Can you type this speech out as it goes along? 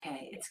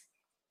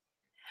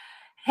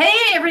Hey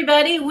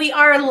everybody, we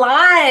are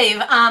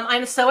live.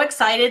 I'm so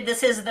excited.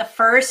 This is the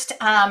first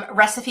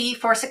recipe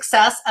for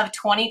success of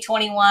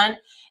 2021,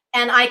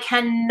 and I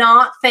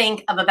cannot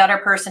think of a better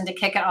person to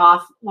kick it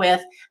off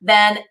with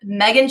than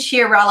Megan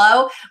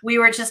Chiarello. We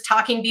were just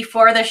talking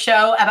before the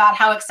show about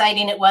how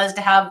exciting it was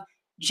to have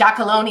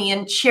Giacalone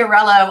and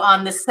Chiarello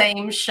on the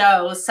same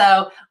show.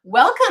 So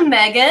welcome,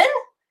 Megan.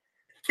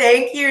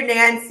 Thank you,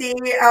 Nancy.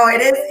 Oh,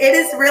 it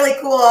is really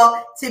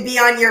cool to be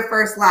on your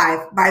first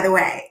live, by the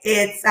way.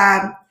 It's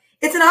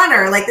an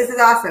honor. Like, this is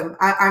awesome.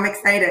 I'm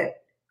excited.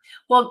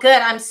 Well,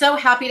 good. I'm so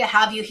happy to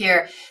have you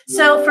here.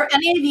 So for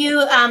any of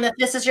you, if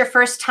this is your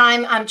first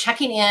time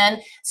checking in,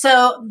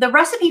 so the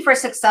recipe for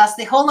success,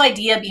 the whole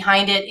idea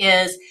behind it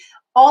is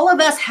all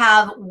of us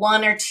have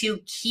one or two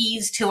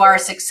keys to our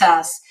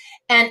success,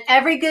 and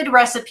every good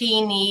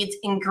recipe needs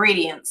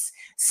ingredients.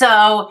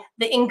 So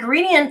the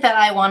ingredient that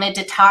I wanted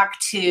to talk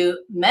to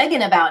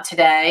Megan about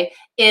today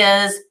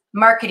is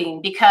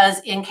marketing,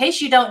 because in case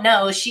you don't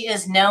know, she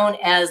is known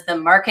as the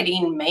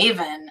marketing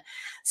maven.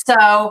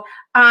 So,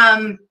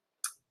 I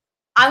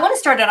want to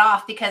start it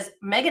off because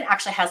Megan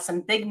actually has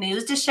some big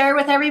news to share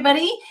with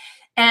everybody.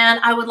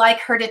 And I would like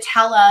her to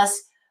tell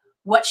us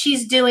what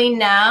she's doing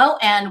now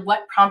and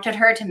what prompted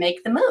her to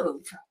make the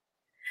move.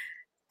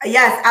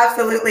 Yes,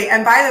 absolutely.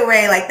 And by the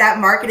way, like that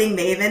marketing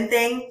maven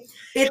thing,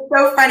 it's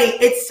so funny.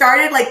 It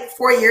started like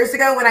 4 years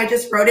ago when I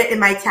just wrote it in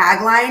my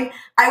tagline.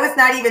 I was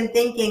not even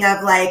thinking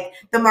of like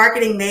the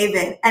marketing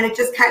maven, and it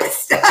just kind of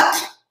stuck.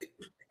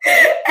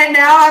 And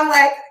now I'm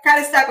like kind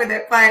of stuck with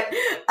it, but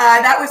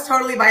that was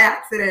totally by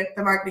accident,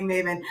 the marketing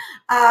maven.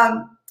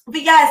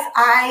 But yes,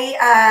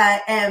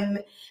 I am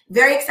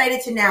very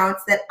excited to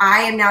announce that I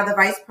am now the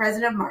Vice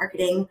President of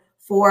Marketing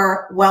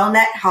for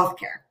WellNet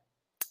Healthcare.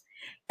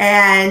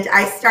 And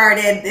I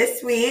started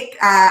this week.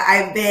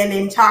 I've been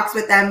in talks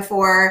with them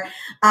for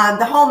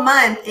the whole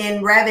month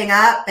in revving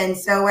up. And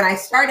so when I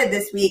started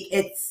this week,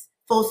 it's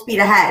full speed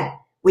ahead.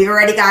 We've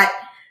already got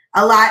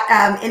a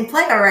lot in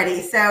play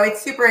already. So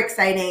it's super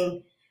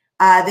exciting.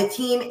 The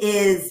team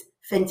is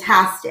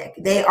fantastic.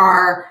 They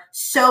are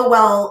so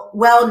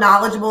well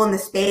knowledgeable in the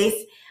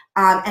space.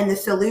 And the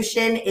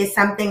solution is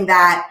something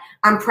that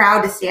I'm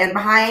proud to stand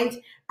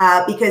behind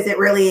because it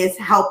really is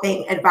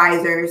helping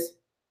advisors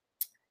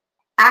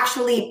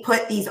actually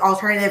put these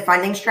alternative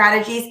funding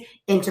strategies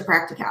into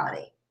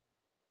practicality.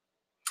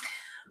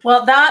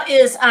 Well, that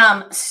is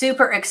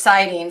super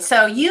exciting.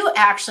 So you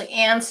actually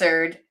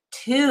answered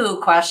two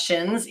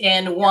questions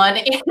in one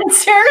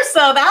answer,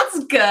 so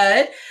that's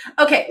good.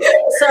 Okay,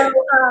 so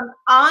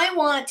I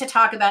want to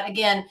talk about,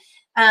 again,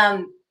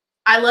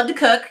 I love to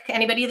cook.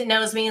 Anybody that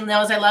knows me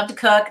knows I love to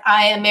cook.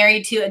 I am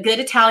married to a good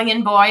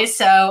Italian boy,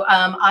 so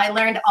I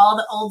learned all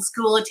the old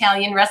school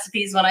Italian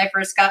recipes when I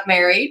first got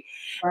married.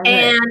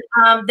 And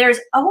there's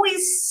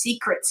always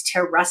secrets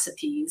to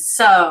recipes.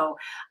 So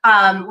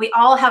we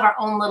all have our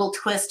own little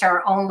twist,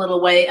 our own little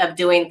way of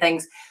doing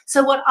things.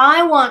 So what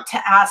I want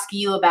to ask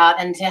you about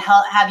and to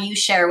have you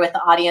share with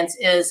the audience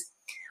is,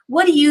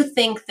 what do you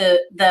think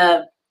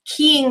the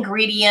key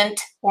ingredient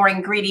or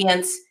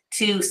ingredients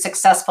to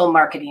successful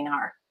marketing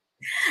are?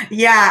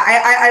 Yeah,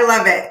 I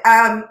love it.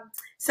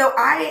 So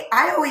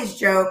I always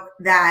joke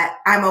that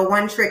I'm a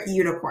one-trick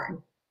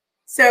unicorn.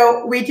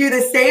 So we do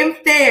the same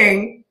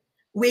thing.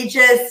 We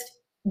just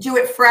do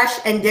it fresh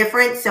and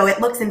different. So it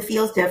looks and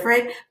feels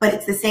different, but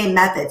it's the same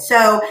method.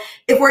 So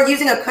if we're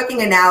using a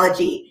cooking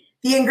analogy,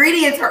 the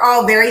ingredients are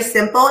all very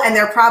simple and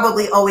they're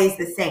probably always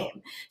the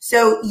same.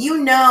 So you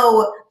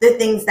know the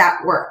things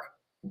that work.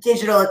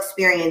 Digital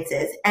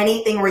experiences,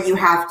 anything where you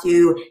have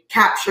to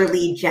capture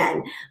lead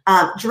gen,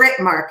 drip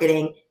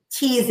marketing,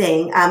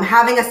 teasing,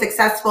 having a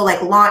successful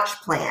like launch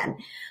plan,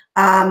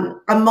 a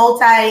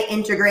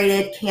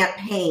multi-integrated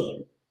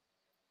campaign,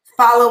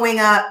 following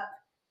up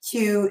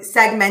to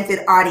segmented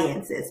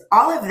audiences.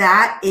 All of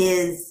that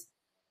is,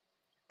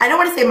 I don't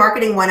want to say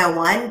marketing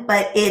 101,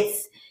 but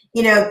it's,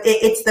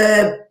 it's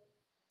the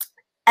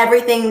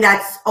everything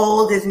that's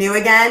old is new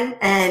again,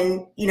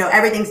 and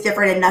everything's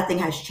different and nothing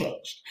has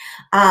changed.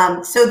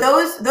 So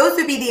those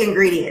would be the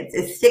ingredients: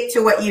 is stick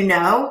to what you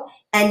know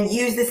and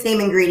use the same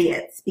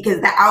ingredients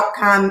because the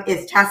outcome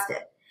is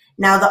tested.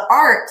 Now the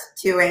art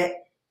to it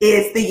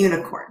is the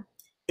unicorn,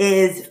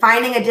 is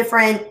finding a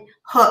different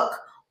hook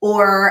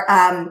or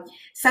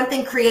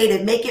something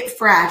creative, make it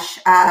fresh,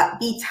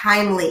 be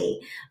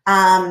timely.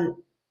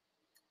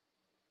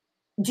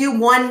 Do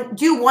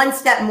one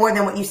step more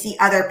than what you see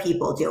other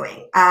people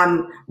doing.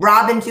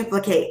 Rob and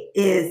duplicate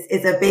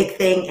is a big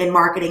thing in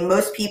marketing.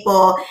 Most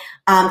people,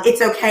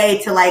 it's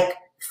okay to like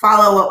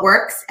follow what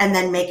works and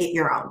then make it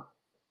your own.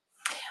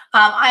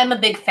 I'm a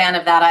big fan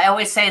of that. I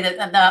always say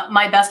that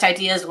my best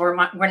ideas were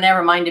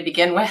never mine to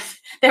begin with.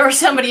 They were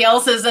somebody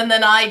else's, and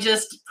then I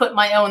just put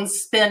my own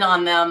spin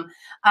on them.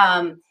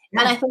 And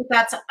I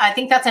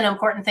think that's an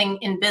important thing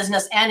in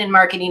business and in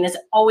marketing, is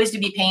always to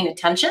be paying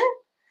attention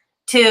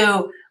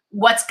to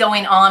what's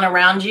going on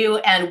around you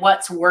and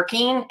what's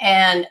working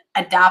and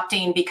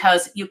adapting,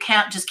 because you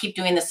can't just keep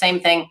doing the same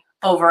thing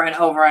over and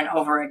over and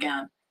over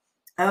again.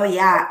 Oh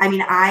yeah. I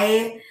mean,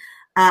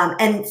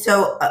 And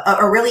so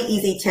a really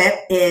easy tip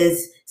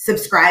is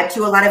subscribe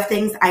to a lot of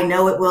things. I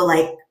know it will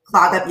like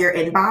clog up your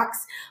inbox,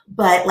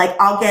 but like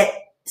I'll get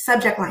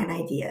subject line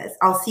ideas.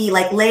 I'll see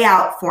like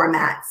layout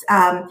formats.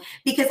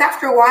 Because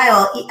after a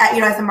while,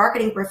 as a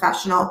marketing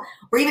professional,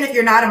 or even if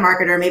you're not a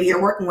marketer, maybe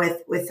you're working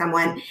with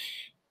someone,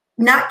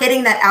 not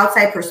getting that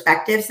outside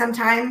perspective,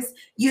 sometimes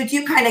you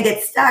do kind of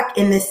get stuck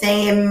in the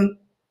same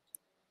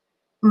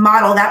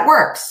model that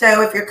works.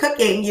 So if you're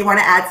cooking, you want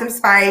to add some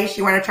spice,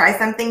 you want to try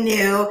something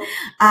new.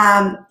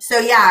 So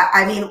yeah,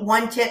 I mean,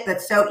 one tip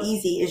that's so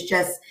easy is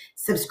just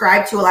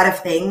subscribe to a lot of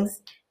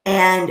things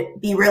and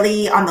be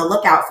really on the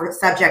lookout for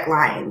subject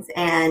lines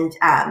and,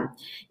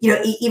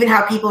 even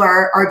how people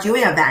are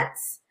doing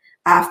events.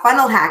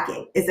 Funnel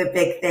hacking is a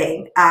big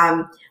thing,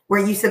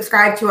 where you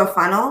subscribe to a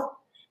funnel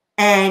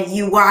and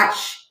you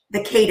watch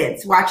the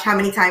cadence, watch how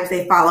many times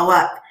they follow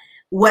up.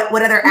 What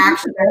other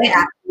actions are they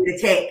asking you to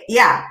take?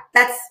 Yeah,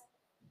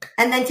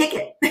 and then take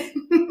it.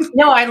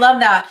 No, I love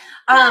that.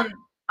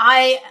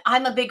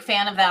 I'm a big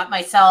fan of that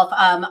myself.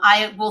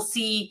 I will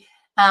see,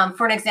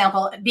 for an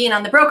example, being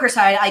on the broker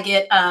side, I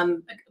get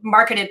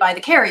marketed by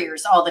the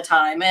carriers all the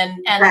time and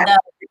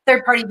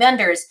third-party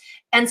vendors.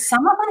 And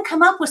some of them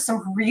come up with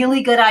some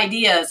really good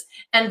ideas.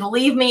 And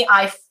believe me,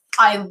 I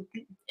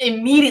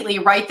immediately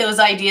write those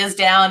ideas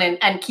down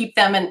and keep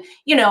them. And,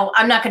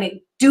 I'm not going to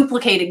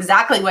duplicate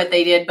exactly what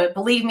they did, but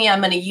believe me,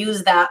 I'm going to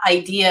use that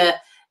idea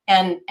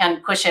and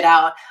push it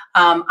out.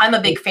 I'm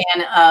a big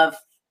fan of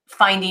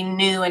finding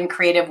new and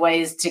creative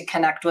ways to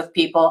connect with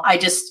people. I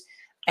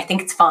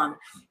think it's fun.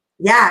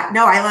 Yeah,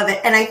 no, I love it.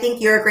 And I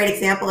think you're a great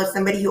example of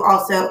somebody who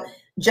also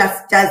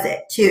just does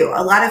it too.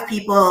 A lot of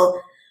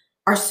people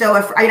are so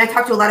afraid. I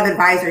talk to a lot of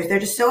advisors. They're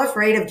just so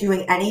afraid of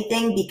doing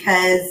anything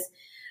because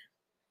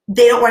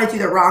they don't want to do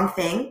the wrong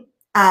thing,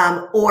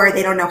 or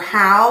they don't know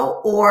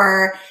how,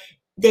 or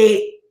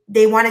they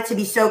want it to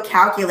be so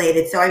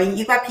calculated. So, I mean,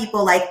 you've got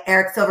people like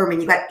Eric Silverman,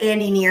 you've got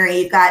Andy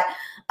Neary, you've got,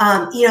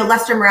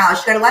 Lester Morales.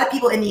 You've got a lot of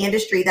people in the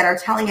industry that are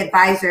telling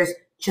advisors,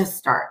 just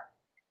start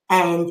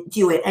and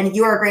do it. And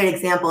you're a great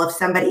example of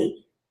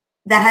somebody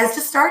that has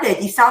just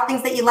started. You saw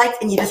things that you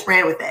liked and you just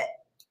ran with it.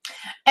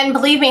 And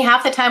believe me,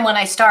 half the time when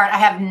I start, I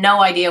have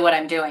no idea what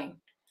I'm doing.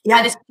 Yeah.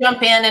 I just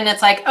jump in and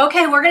it's like,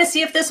 okay, we're going to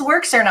see if this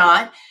works or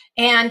not.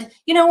 And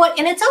you know what?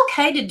 And it's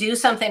okay to do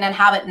something and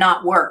have it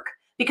not work,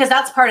 because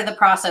that's part of the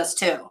process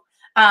too.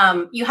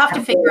 You have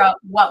to figure out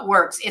what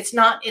works. It's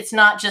not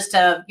just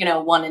a,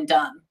 one and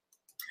done.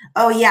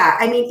 Oh yeah.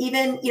 I mean,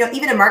 even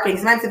in marketing,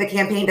 sometimes if a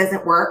campaign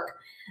doesn't work,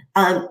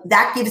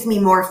 that gives me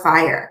more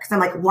fire, because I'm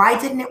like, why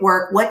didn't it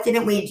work? What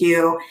didn't we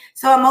do?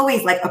 So I'm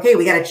always like, okay,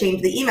 we got to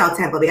change the email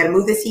template. We got to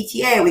move the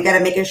CTA. We got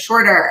to make it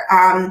shorter.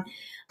 I'm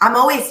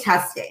always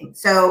testing.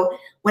 So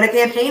when a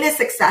campaign is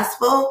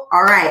successful,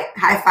 all right,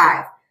 high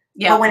five.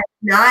 Yeah. But when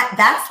it's not,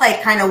 that's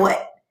like kind of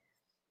what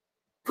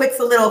puts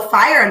a little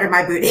fire under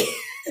my booty.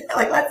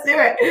 Like, let's do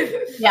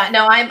it. Yeah,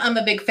 no, I'm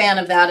a big fan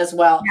of that as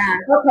well. Yeah.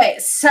 Okay,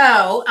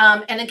 so,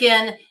 and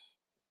again,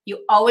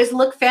 you always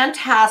look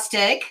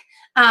fantastic.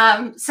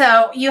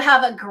 So you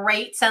have a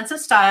great sense of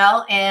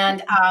style,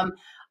 and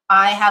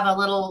I have a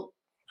little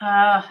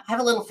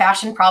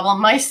fashion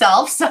problem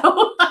myself.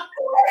 So,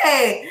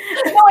 hey.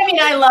 No, I mean,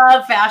 I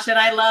love fashion.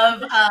 I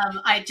love,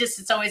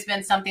 it's always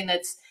been something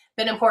that's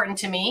been important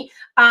to me.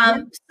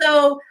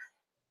 So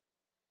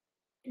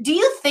do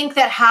you think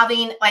that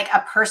having like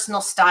a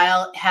personal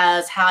style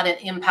has had an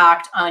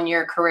impact on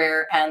your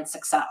career and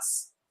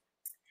success?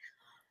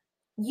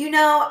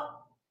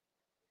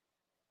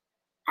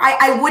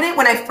 I wouldn't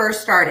when I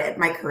first started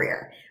my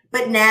career,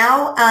 but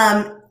now,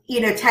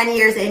 10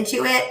 years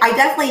into it, I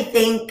definitely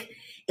think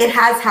it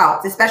has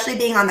helped, especially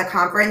being on the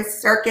conference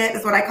circuit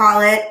is what I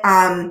call it.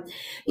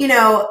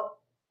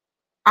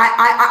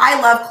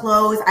 I love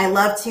clothes. I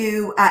love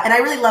to, and I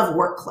really love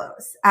work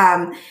clothes.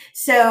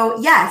 So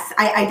yes,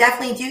 I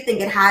definitely do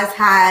think it has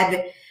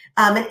had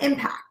an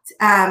impact.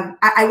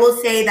 I will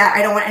say that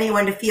I don't want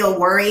anyone to feel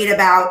worried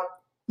about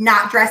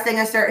not dressing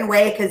a certain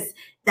way, because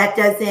that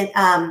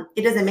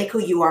it doesn't make who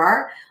you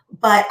are.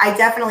 But I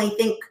definitely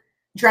think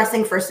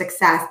dressing for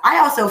success. I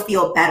also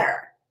feel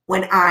better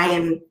when I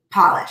am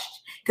polished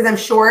because I'm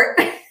short.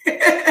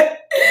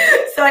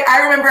 So like,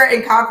 I remember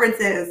in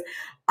conferences,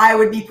 I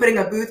would be putting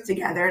a booth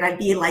together and I'd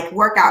be in like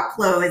workout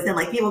clothes, and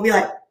like people would be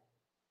like,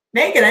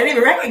 Megan, I didn't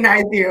even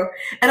recognize you.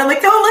 And I'm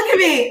like, don't look at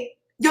me.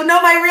 You'll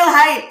know my real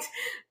height.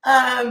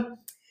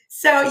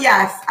 So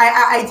yes,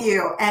 I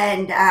do.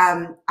 And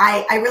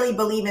I really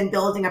believe in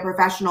building a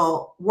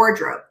professional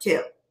wardrobe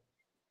too.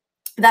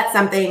 That's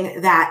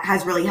something that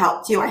has really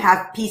helped too. I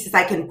have pieces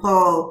I can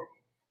pull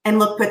and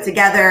look put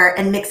together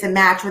and mix and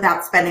match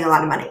without spending a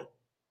lot of money.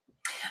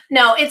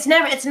 No, it's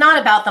not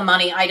about the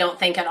money, I don't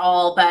think at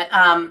all. But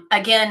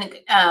again,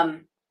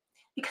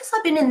 because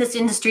I've been in this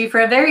industry for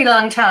a very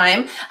long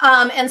time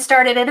and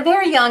started at a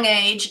very young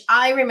age,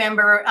 I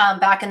remember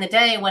back in the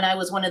day when I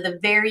was one of the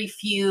very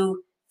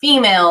few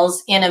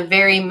females in a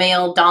very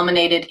male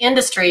dominated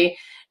industry.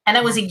 And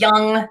I was a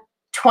young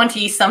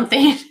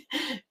 20-something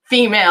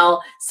female.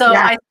 So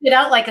Yeah. I spit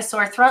out like a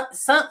sore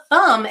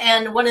thumb.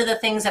 And one of the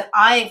things that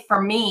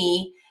for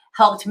me,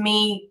 helped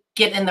me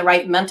get in the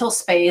right mental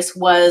space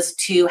was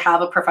to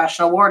have a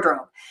professional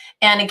wardrobe.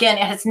 And again,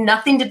 it has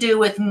nothing to do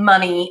with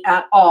money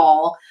at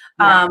all.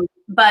 Yeah.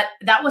 But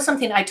that was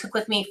something I took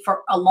with me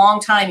for a long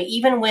time.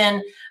 Even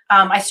when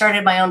I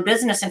started my own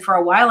business, and for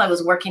a while I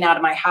was working out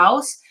of my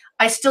house,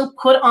 I still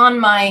put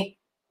on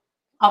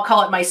I'll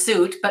call it my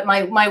suit, but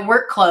my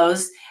work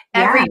clothes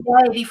every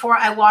day before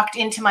I walked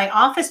into my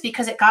office,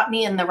 because it got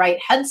me in the right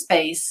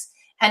headspace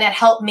and it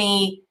helped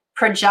me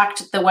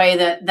project the way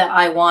that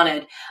I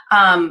wanted.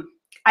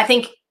 I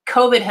think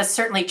COVID has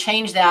certainly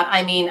changed that.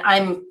 I mean,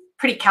 I'm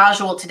pretty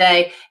casual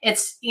today.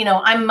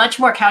 I'm much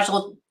more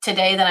casual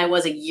today than I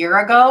was a year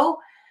ago.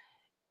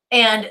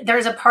 And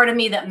there's a part of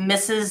me that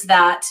misses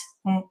that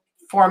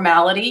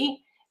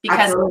formality,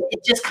 because Absolutely.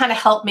 it just kind of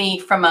helped me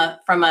from a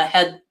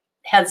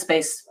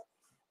headspace.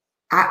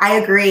 I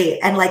agree.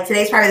 And like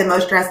today's probably the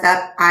most dressed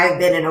up I've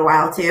been in a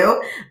while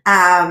too.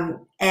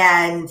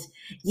 And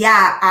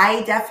yeah,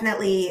 I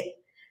definitely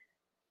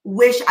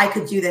wish I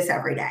could do this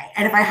every day.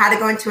 And if I had to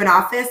go into an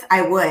office,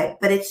 I would.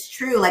 But it's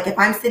true. Like if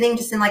I'm sitting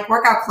just in like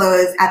workout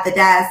clothes at the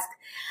desk,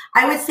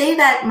 I would say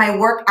that my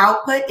work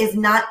output is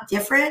not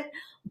different,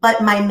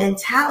 but my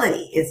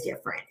mentality is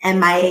different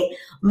and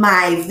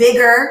my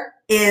vigor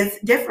is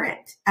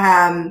different.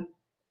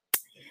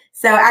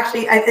 So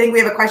actually, I think we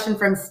have a question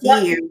from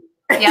Steve.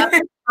 Yep.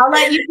 I'll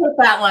let you take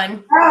that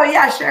one. Oh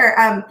yeah,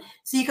 sure.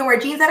 So you can wear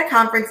jeans at a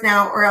conference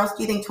now, or else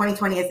do you think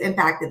 2020 has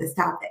impacted this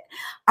topic?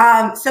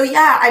 So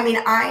yeah, I mean,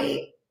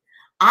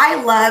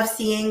 I love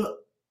seeing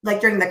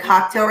like during the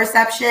cocktail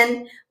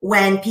reception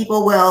when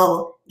people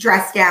will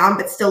dress down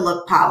but still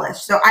look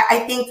polished. So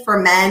I think for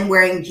men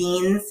wearing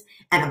jeans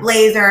and a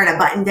blazer and a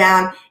button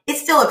down, it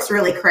still looks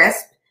really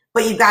crisp,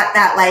 but you've got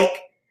that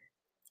like,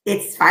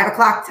 it's 5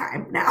 o'clock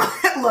time now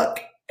look.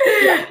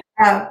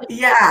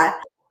 Yeah.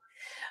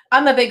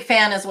 I'm a big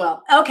fan as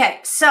well. Okay,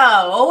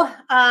 so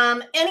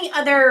any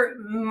other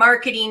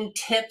marketing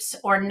tips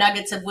or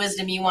nuggets of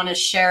wisdom you want to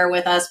share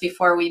with us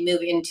before we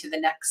move into the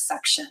next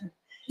section?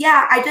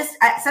 Yeah,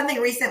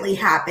 something recently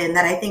happened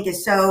that I think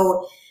is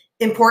so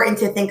important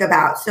to think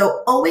about.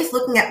 So always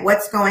looking at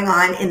what's going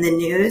on in the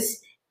news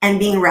and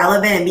being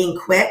relevant and being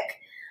quick,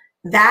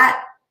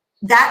 that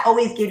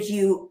always gives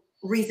you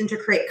reason to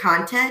create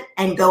content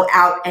and go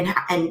out and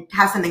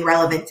have something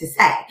relevant to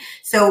say.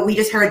 So we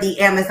just heard the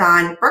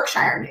Amazon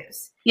Berkshire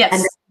news.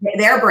 Yes.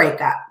 And their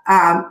breakup.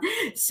 And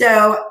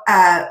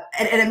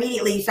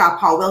immediately you saw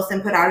Paul Wilson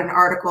put out an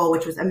article,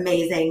 which was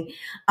amazing.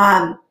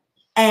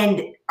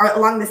 And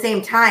along the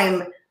same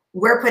time,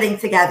 we're putting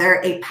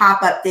together a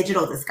pop-up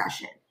digital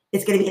discussion.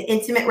 It's going to be an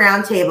intimate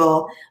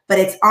roundtable, but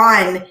it's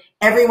on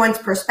everyone's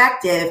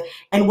perspective.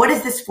 And what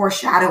is this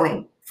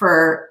foreshadowing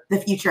for the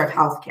future of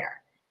healthcare?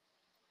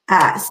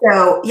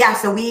 So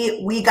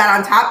we got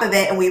on top of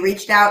it and we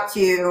reached out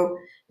to,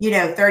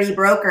 30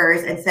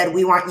 brokers and said,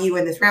 we want you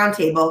in this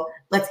roundtable.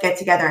 Let's get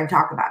together and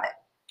talk about it.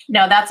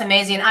 No, that's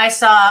amazing. I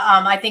saw,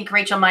 I think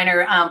Rachel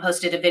Miner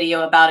posted a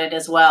video about it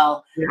as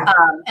well. Yeah.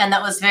 And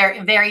that was very,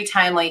 very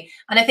timely.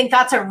 And I think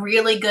that's a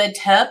really good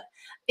tip,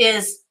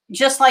 is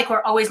just like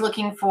we're always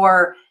looking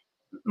for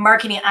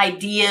marketing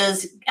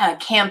ideas,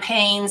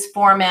 campaigns,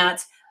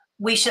 formats,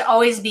 we should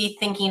always be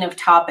thinking of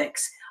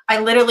topics. I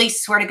literally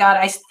swear to God,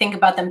 I think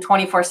about them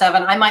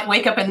 24/7. I might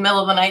wake up in the middle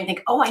of the night and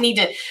think, oh, I need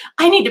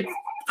to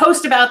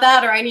post about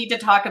that, or I need to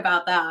talk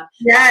about that.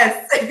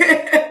 Yes.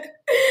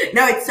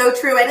 No, it's so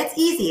true. And it's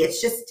easy.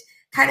 It's just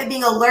kind of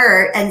being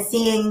alert and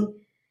seeing,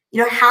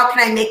 how can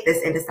I make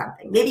this into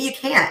something? Maybe you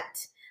can't.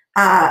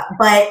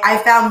 But I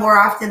found more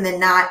often than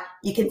not,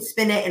 you can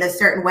spin it in a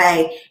certain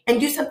way and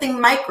do something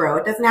micro.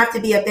 It doesn't have to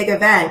be a big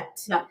event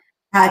to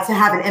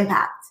have an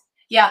impact.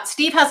 Yeah,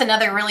 Steve has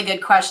another really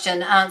good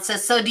question.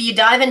 Says, so do you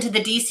dive into the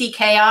DC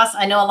chaos?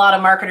 I know a lot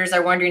of marketers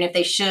are wondering if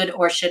they should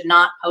or should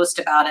not post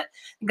about it.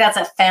 I think that's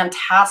a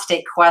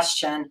fantastic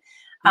question.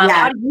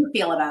 How do you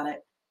feel about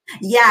it?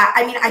 Yeah,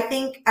 I mean, I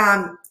think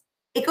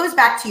it goes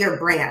back to your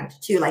brand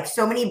too. Like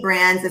so many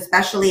brands,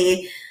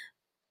 especially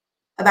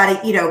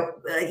about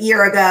a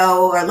year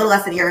ago or a little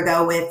less than a year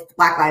ago with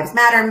Black Lives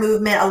Matter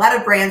movement, a lot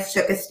of brands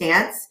took a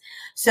stance.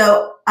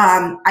 So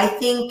I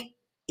think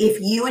if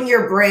you and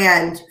your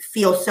brand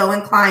feel so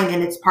inclined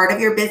and it's part of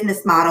your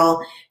business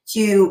model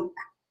to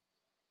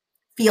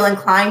feel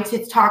inclined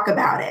to talk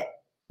about it,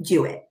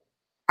 do it.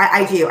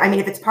 I do. I mean,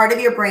 if it's part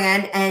of your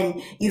brand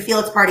and you feel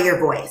it's part of your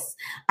voice.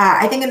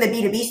 I think in the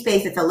B2B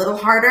space, it's a little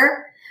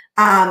harder.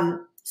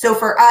 So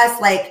for us,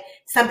 like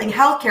something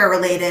healthcare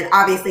related,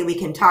 obviously we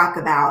can talk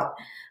about.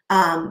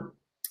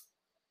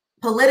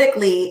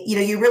 Politically,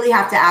 you really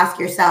have to ask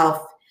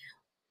yourself,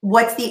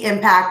 what's the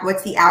impact?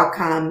 What's the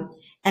outcome?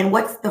 And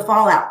what's the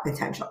fallout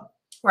potential?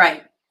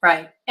 Right.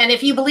 And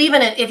if you believe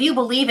in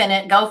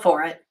it, go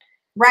for it.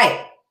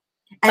 Right.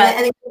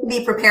 And you can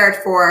be prepared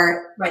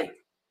for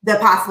the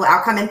possible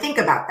outcome and think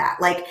about that.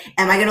 Like,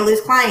 am I going to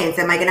lose clients?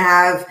 Am I going to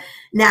have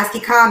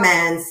nasty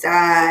comments?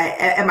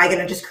 Am I going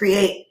to just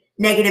create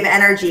negative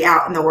energy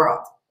out in the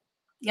world?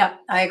 Yeah,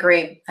 I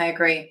agree. I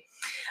agree.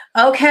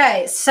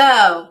 Okay,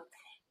 so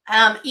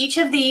each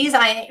of these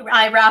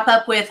I wrap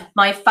up with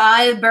my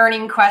 5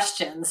 burning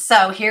questions.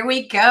 So here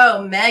we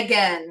go,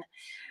 Megan.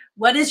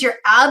 What is your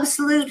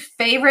absolute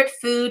favorite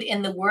food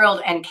in the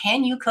world, and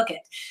can you cook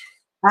it?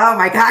 Oh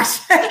my gosh.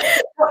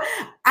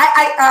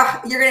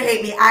 You're going to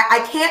hate me.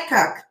 I can't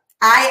cook.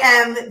 I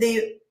am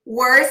the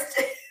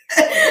worst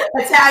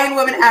Italian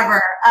woman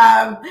ever.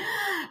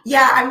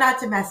 Yeah, I'm not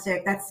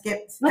domestic. That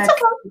skipped. That's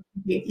okay.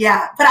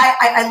 Yeah, but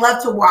I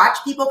love to watch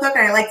people cook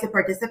and I like to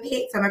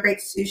participate. So I'm a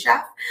great sous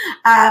chef.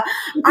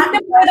 You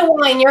can pour the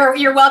wine.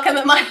 You're welcome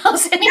at my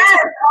house anytime. Yes.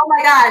 Oh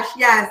my gosh.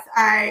 Yes.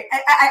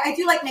 I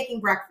do like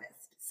making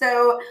breakfast.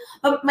 So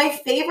my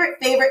favorite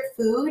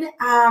food,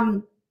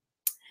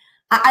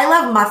 I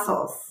love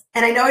mussels,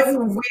 and I know it's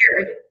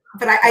weird,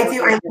 but I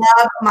do. I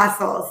love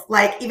mussels.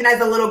 Like even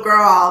as a little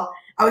girl,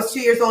 I was 2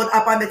 years old,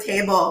 up on the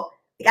table,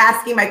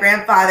 asking my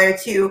grandfather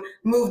to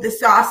move the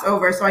sauce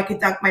over so I could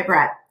dunk my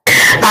bread.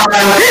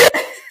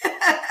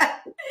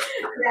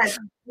 Yes,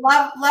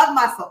 love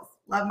mussels,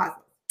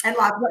 and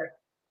lobster.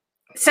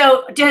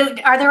 So,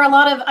 are there a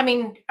lot of? I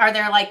mean, are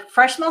there like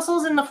fresh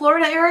mussels in the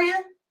Florida area?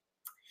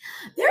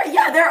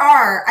 There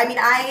are. I mean,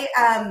 I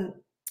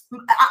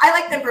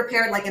like them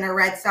prepared like in a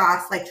red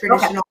sauce, like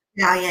traditional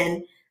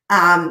Italian,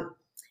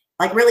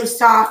 like really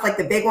soft. Like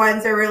the big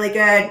ones are really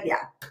good.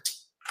 Yeah.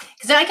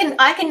 Because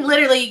I can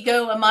literally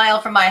go a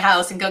mile from my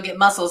house and go get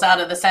mussels out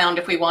of the Sound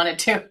if we wanted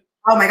to.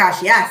 Oh my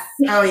gosh, yes.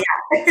 Oh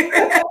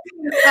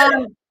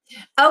yeah.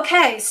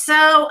 Okay,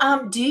 so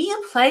do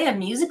you play a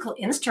musical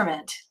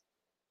instrument?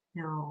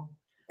 No.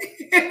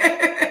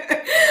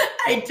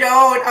 I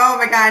don't. Oh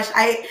my gosh.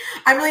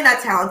 I'm really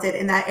not talented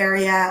in that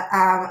area.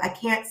 I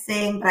can't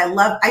sing, but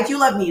I do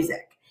love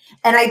music.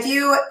 And I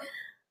do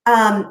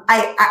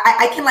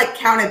I can like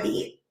count a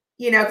beat,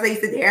 you know, because I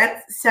used to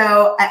dance.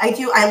 So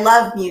I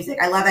love music.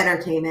 I love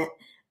entertainment.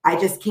 I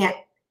just can't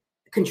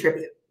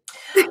contribute.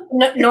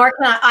 No, nor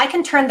can I. I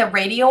can turn the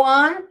radio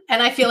on,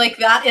 and I feel like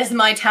that is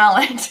my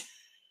talent.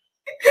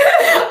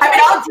 I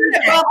mean, I'll do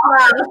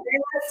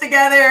it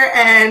together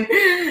and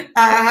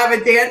have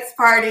a dance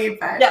party,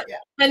 but yeah.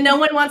 And no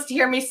one wants to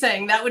hear me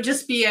sing. That would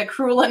just be a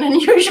cruel and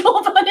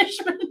unusual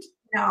punishment.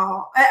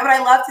 No, but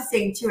I love to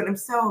sing too, and I'm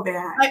so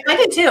bad. I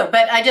do too,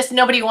 but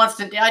nobody wants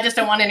to. I just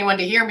don't want anyone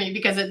to hear me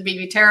because it'd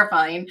be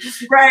terrifying.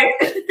 Right.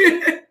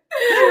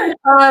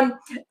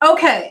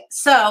 Okay,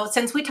 so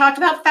since we talked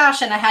about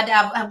fashion, I had to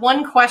have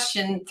one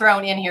question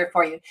thrown in here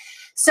for you.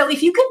 So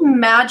if you could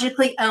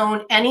magically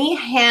own any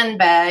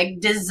handbag,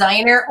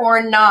 designer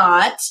or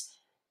not,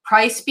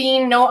 price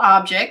being no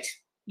object,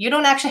 you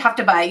don't actually have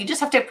to buy it. You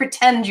just have to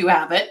pretend you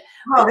have it.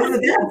 Oh, this is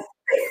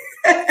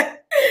good.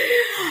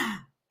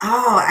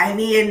 Oh, I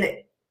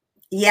mean,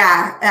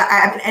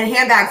 yeah, and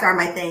handbags are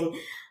my thing.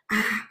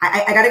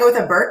 I got to go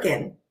with a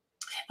Birkin.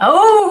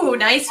 Oh,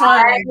 nice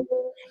one.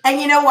 And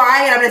you know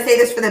why? And I'm going to say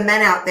this for the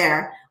men out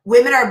there.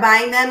 Women are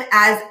buying them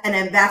as an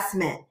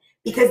investment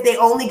because they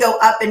only go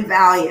up in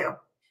value.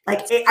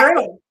 Like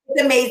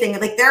it's amazing.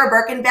 Like there are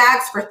Birkin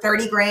bags for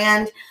 30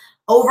 grand,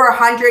 over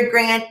 100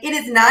 grand. It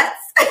is nuts.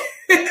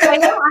 I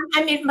know.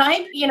 I mean,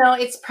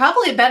 it's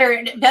probably a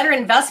better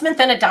investment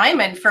than a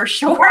diamond for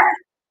sure.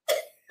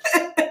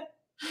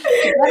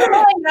 Never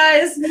mind,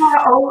 guys.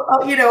 Yeah,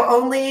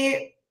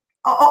 only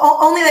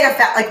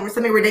like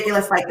something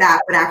ridiculous like that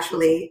would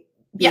actually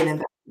be an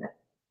investment.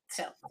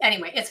 So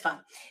anyway, it's fun.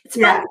 It's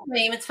fun to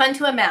dream. It's fun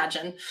to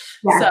imagine.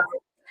 Yeah.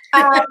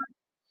 So,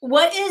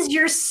 what is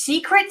your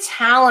secret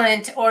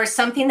talent or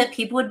something that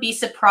people would be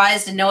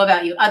surprised to know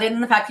about you, other than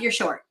the fact that you're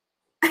short?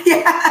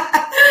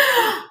 Yeah.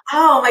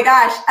 Oh my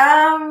gosh.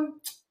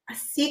 A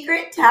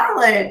secret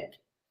talent.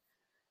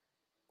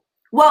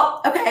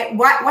 Well, okay.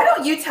 Why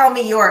don't you tell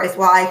me yours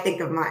while I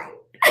think of mine?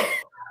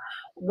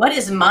 What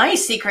is my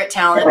secret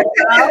talent? Well,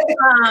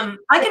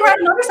 I can ride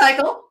a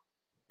motorcycle.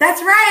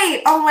 That's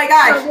right. Oh my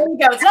gosh. So there you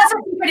go. It's not so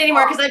secret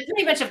anymore because I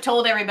pretty much have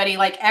told everybody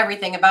like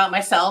everything about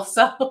myself.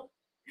 So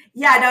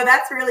yeah, no,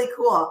 that's really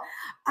cool.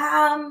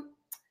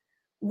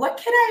 What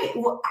can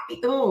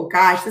oh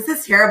gosh, this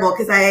is terrible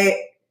because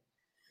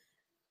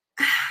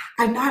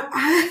I'm not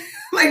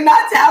like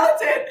not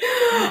talented.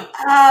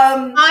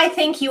 I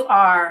think you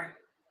are.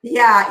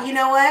 Yeah, you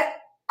know what?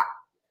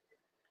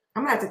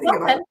 I'm gonna have to think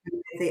about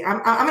it.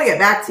 I'm gonna get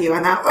back to you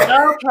on that one.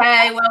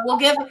 Okay, well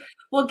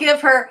we'll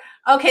give her.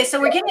 Okay, so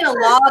we're getting a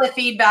lot of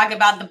feedback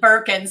about the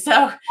Birkin.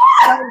 So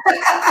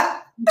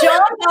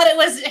John thought it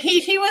was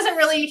he wasn't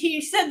really.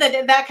 He said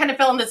that kind of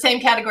fell in the same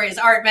category as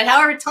art. But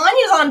however,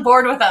 Tanya's on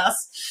board with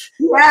us.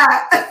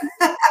 Yeah.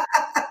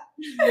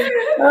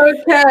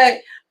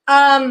 Okay.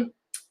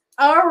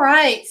 All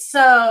right.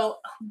 So,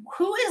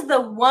 who is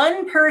the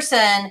one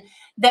person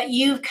that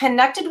you've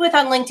connected with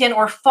on LinkedIn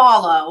or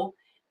follow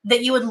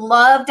that you would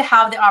love to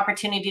have the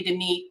opportunity to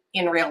meet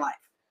in real life?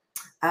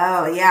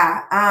 Oh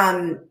yeah.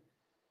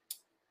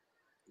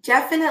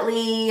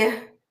 Definitely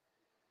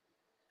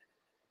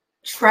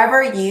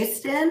Trevor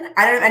Houston.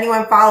 I don't know if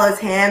anyone follows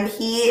him.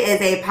 He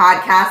is a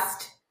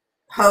podcast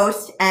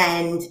host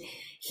and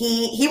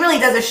He really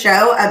does a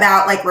show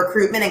about like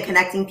recruitment and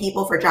connecting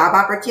people for job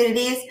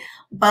opportunities.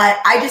 But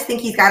I just think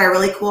he's got a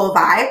really cool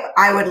vibe.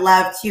 I would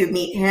love to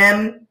meet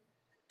him.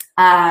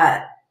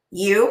 I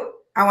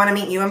want to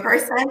meet you in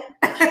person.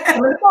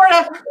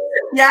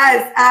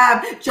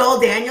 Yes. Joel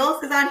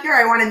Daniels is on here.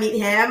 I want to meet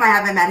him. I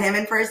haven't met him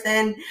in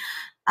person.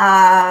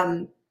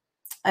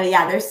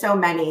 Yeah, there's so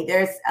many.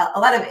 There's a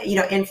lot of,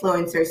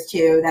 influencers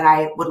too that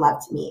I would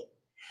love to meet.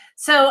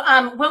 So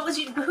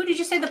who did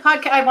you say the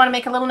podcast? I want to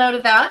make a little note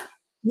of that.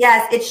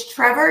 Yes, it's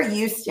Trevor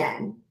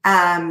Houston.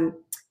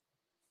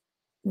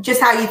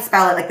 Just how you'd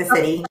spell it, like the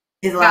city,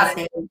 his last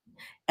name.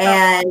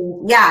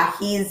 And yeah,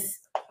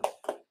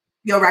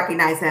 you'll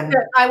recognize him.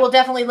 Sure, I will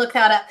definitely look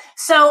that up.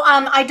 So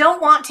I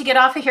don't want to get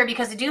off of here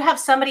because I do have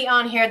somebody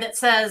on here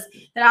that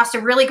asked a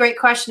really great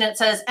question. It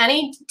says,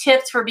 any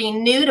tips for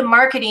being new to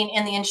marketing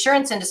in the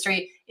insurance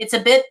industry? It's a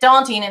bit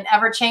daunting and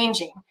ever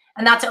changing.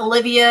 And that's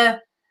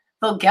Olivia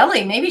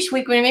Vogelli. Maybe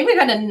we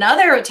got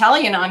another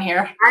Italian on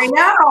here. I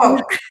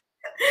know.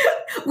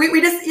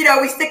 we just,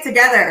 we stick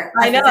together.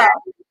 I know.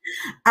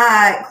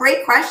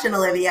 Great question,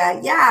 Olivia.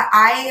 Yeah,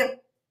 I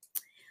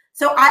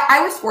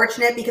was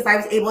fortunate because I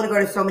was able to go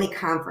to so many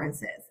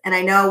conferences, and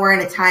I know we're in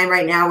a time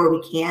right now where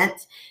we can't.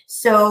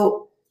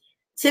 So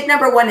tip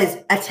number one is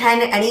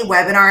attend any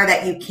webinar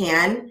that you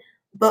can,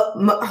 but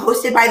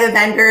hosted by the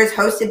vendors,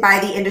 hosted by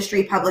the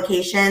industry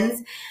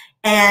publications,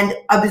 and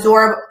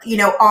absorb,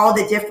 all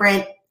the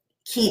different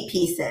key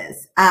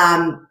pieces.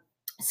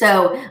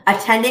 So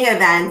attending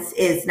events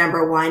is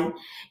number one.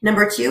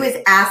 Number two is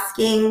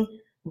asking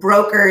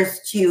brokers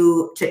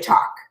to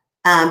talk.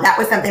 That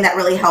was something that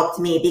really helped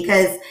me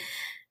because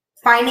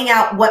finding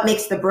out what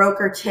makes the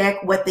broker tick,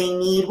 what they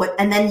need,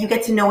 and then you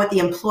get to know what the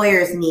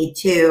employers need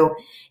too.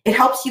 It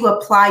helps you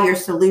apply your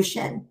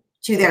solution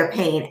to their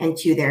pain and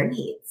to their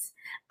needs.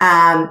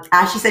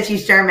 She said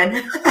she's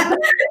German.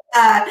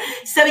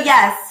 So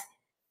yes,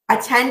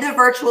 attend the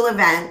virtual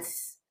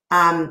events,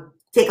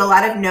 take a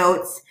lot of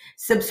notes,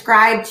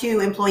 subscribe to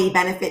Employee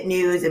Benefit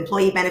News,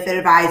 Employee Benefit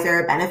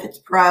Advisor, Benefits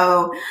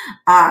Pro,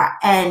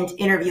 and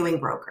interviewing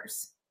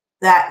brokers.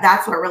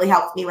 That's what really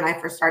helped me when I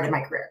first started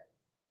my career.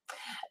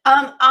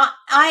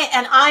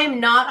 I'm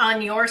not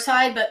on your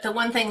side, but the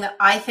one thing that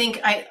I think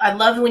I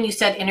love when you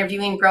said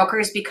interviewing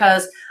brokers,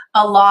 because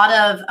a lot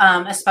of,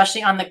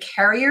 especially on the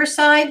carrier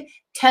side,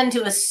 tend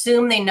to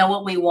assume they know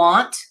what we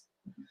want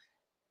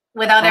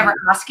without ever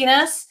asking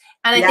us.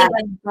 And I think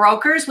like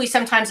brokers, we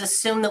sometimes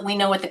assume that we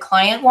know what the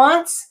client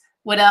wants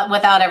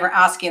without ever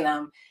asking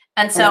them.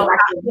 And so,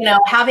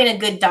 having a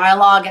good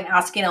dialogue and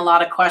asking a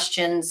lot of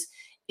questions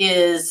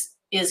is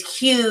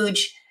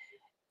huge.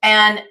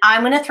 And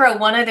I'm going to throw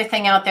one other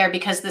thing out there,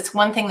 because that's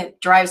one thing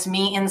that drives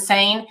me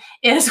insane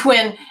is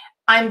when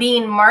I'm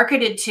being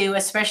marketed to,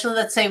 especially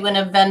let's say when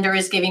a vendor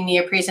is giving me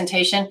a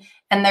presentation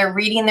and they're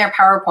reading their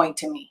PowerPoint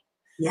to me.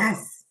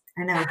 Yes,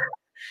 I know.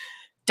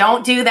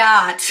 Don't do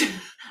that.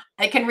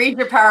 I can read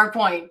your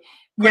PowerPoint.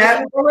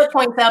 Yeah. Bullet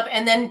points up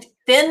and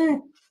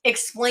then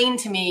explain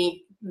to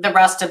me the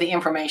rest of the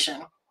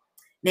information.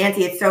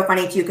 Nancy, it's so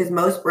funny too, because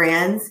most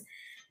brands,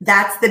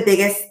 that's the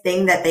biggest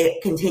thing that they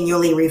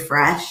continually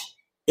refresh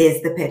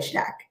is the pitch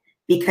deck,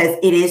 because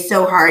it is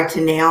so hard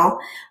to nail.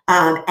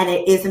 And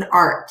it is an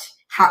art,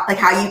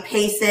 how you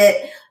pace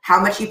it, how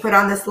much you put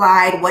on the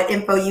slide, what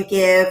info you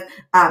give.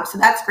 So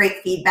that's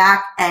great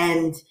feedback.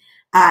 And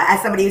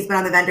as somebody who's been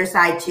on the vendor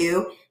side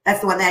too,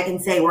 that's the one that I can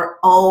say we're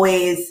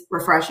always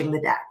refreshing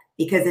the deck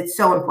because it's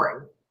so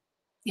important.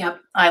 Yep.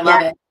 I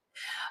love it.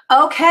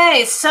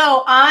 Okay,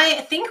 so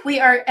I think we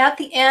are at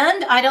the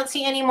end. I don't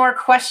see any more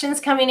questions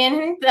coming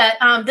in,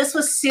 but this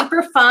was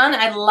super fun.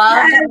 I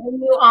love having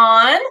you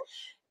on,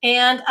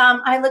 and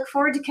I look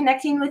forward to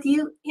connecting with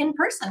you in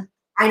person.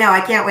 I know.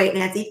 I can't wait,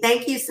 Nancy.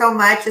 Thank you so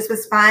much. This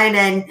was fun,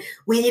 and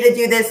we need to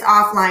do this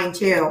offline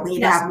too. We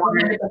need to have more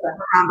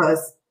combos.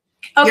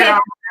 Okay.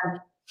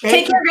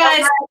 Take care,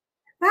 guys.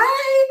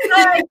 Bye.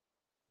 Bye.